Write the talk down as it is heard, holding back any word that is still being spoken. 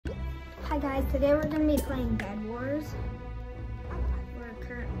Hi guys, today we're going to be playing Bed Wars. We're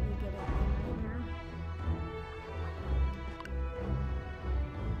currently getting in right now.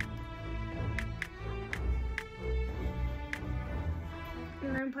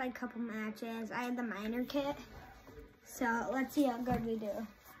 I'm going to play a couple matches. I had the minor kit, so let's see how good we do.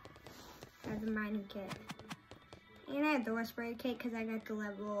 I have the minor kit. And I have the Whisperer kit because I got the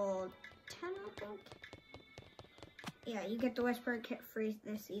level 10, I think. Yeah, you get the Whisperer kit free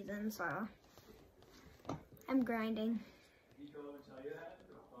this season, so I'm grinding.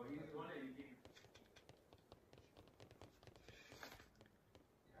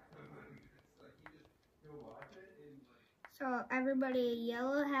 So everybody,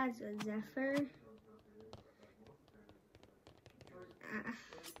 yellow has a Zephyr,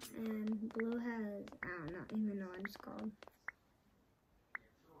 and blue has, I don't even know what it's called.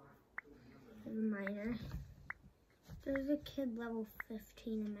 There's a minor. There's a kid level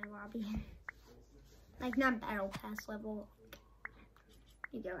 15 in my lobby. Like, not battle pass level.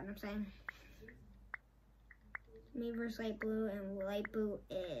 You get what I'm saying. Me versus light blue, and light blue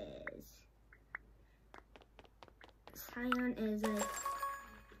is... Scion is like...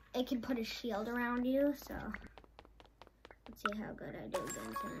 It can put a shield around you, so... Let's see how good I do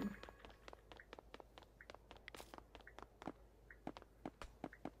against him.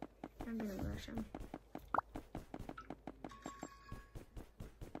 I'm gonna rush him.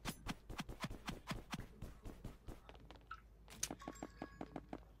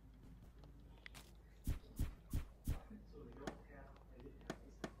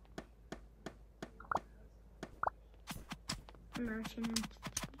 I'm rushing him.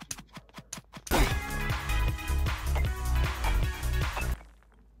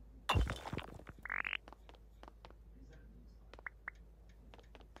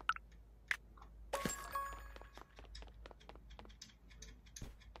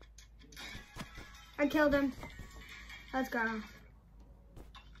 I killed him. Let's go. I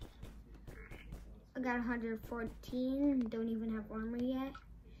got 114. Don't even have armor yet.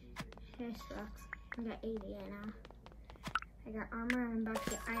 This sucks. I got 80 right now. I got armor. I'm about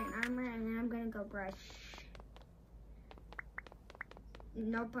to get iron armor, and then I'm gonna go brush.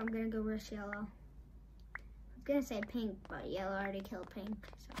 Nope, I'm gonna go rush yellow. I was gonna say pink, but yellow already killed pink.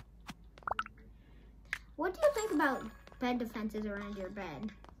 So, what do you think about bed defenses around your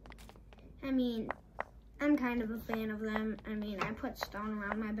bed? I mean, I'm kind of a fan of them. I mean, I put stone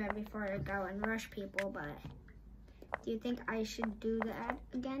around my bed before I go and rush people, but do you think I should do that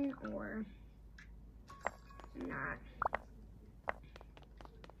again or not?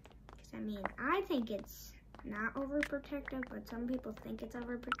 Because, I mean, I think it's not overprotective, but some people think it's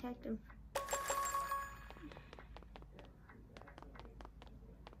overprotective.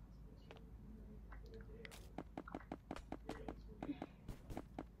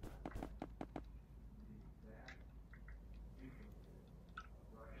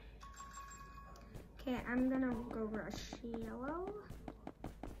 Okay, I'm gonna go rush yellow.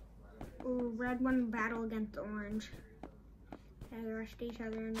 Ooh, red one battle against orange. They rushed each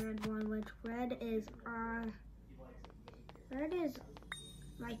other in red one, which red is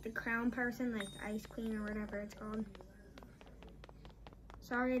like the crown person, like the ice queen or whatever it's called.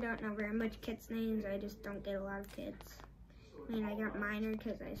 Sorry, I don't know very much kits names. I just don't get a lot of kits. I mean, I got minor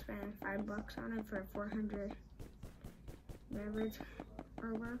because I spent $5 on it for 400 beverage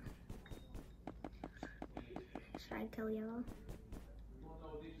or work. Should I kill yellow?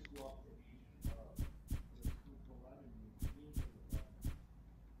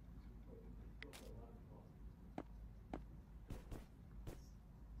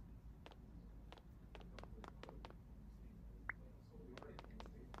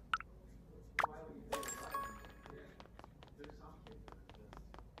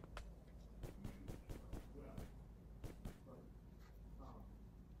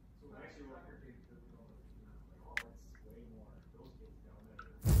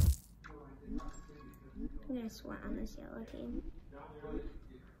 I'm gonna sweat on this yellow team.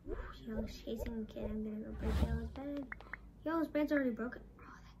 Yellow's chasing a kid. I'm gonna go break yellow's bed. Yellow's bed's already broken. Oh,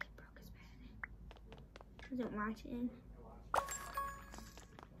 that kid broke his bed. Isn't watching.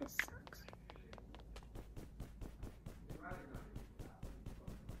 This sucks.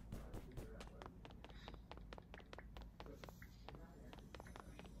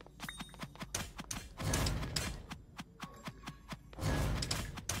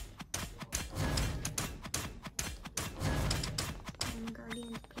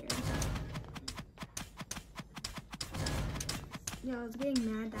 Yo, I was getting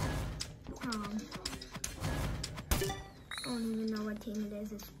mad that I don't even know what team it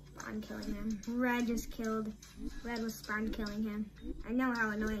is spawn killing him. Red just killed. Red was spawn killing him. I know how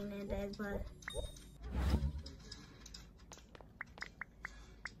annoying it is, but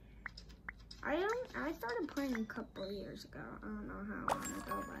I started playing a couple of years ago. I don't know how long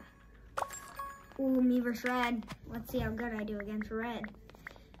ago, but ooh, me versus Red. Let's see how good I do against Red.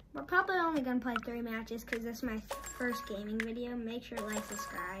 We're probably only gonna play 3 matches because this is my first gaming video. Make sure to like,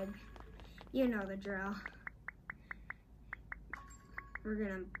 subscribe. You know the drill. We're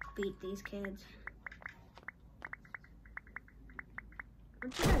gonna beat these kids.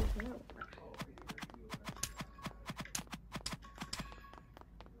 Where'd you guys go?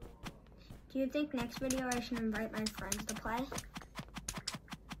 Do you think next video I should invite my friends to play?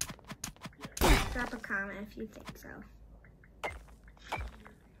 Drop a comment if you think so.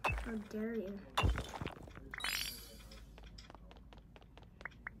 How dare you?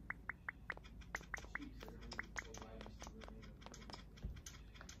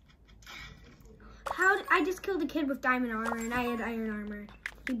 I just killed a kid with diamond armor and I had iron armor.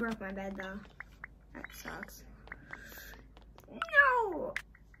 He broke my bed though. That sucks. No!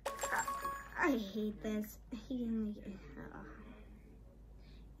 I hate this. He can make it.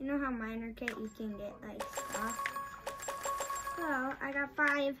 You know how Miner Kit you can get like stuff? Well, I got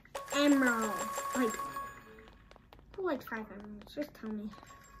 5 emeralds. Like, who likes 5 emeralds? Just tell me.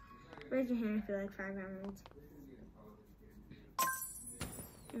 Raise your hand if you like 5 emeralds.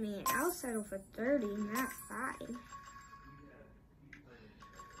 I mean, I'll settle for 30, not 5.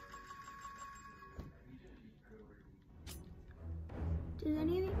 Does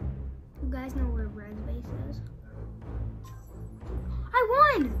any of you guys know where Red's base is?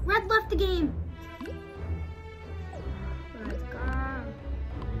 I won! Red left the game. Let's go.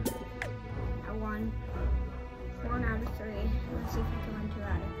 I won. 1 out of 3. Let's see if I can win 2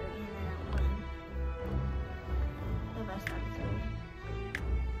 out of 3 and then I'll win. The best out of 3.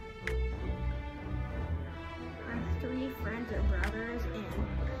 I have 3 friends or brothers and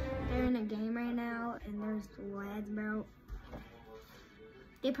they're in a game right now and there's lads about.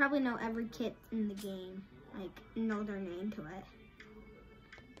 They probably know every kit in the game, like know their name to it.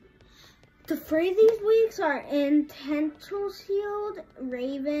 The phrase these weeks are Intentional Shield,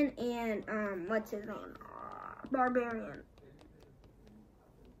 Raven, and what's his name? Barbarian.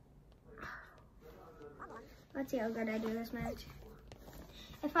 Let's see how good I do this match.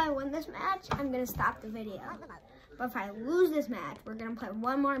 If I win this match, I'm gonna stop the video. But if I lose this match, we're gonna play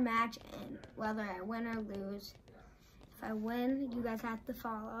 1 more match, and whether I win or lose, if I win, you guys have to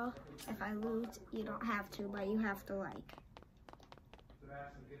follow. If I lose, you don't have to, but you have to like.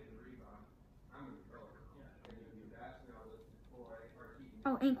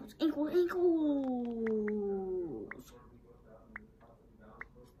 Oh, ankles, ankles, ankles.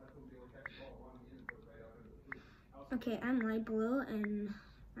 Okay, I'm light blue and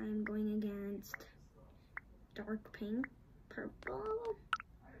I'm going against dark pink, purple.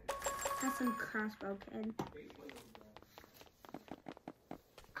 That's some crossbow kid.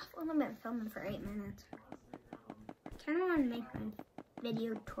 I've only been filming for 8 minutes. I kind of want to make my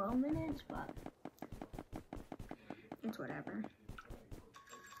video 12 minutes, but it's whatever.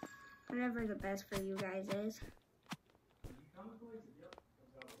 Whatever the best for you guys is.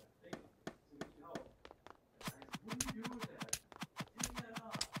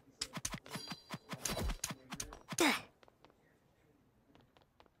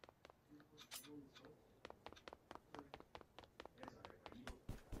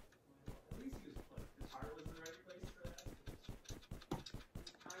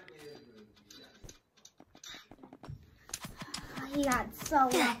 He got so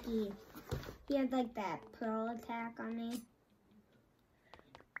lucky. He had like that pearl attack on me.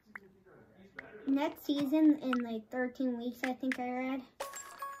 Next season, in like 13 weeks, I think I read,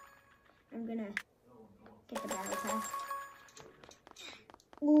 I'm gonna get the battle pass.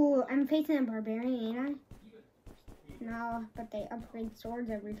 Ooh, I'm facing a barbarian, ain't I? No, but they upgrade swords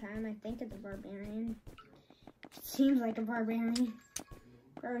every time. I think it's a barbarian. Seems like a barbarian.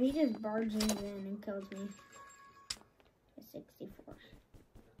 Bro, he just barges in and kills me. 64.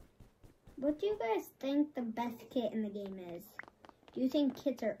 What do you guys think the best kit in the game is? Do you think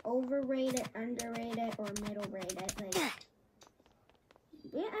kits are overrated, underrated, or middle rated? Like,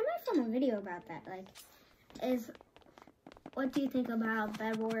 yeah, I might film a video about that. Like, what do you think about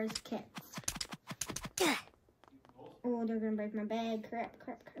Bed Wars kits? Oh, they're gonna break my bed. Crap,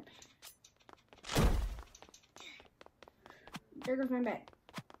 crap, crap. There goes my bed.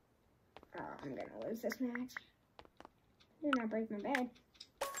 Oh, I'm gonna lose this match. Do not break my bed.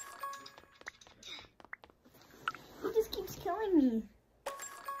 He just keeps killing me.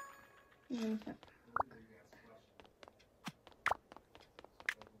 He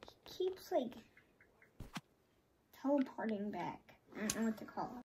keeps like teleporting back. I don't know what to call it.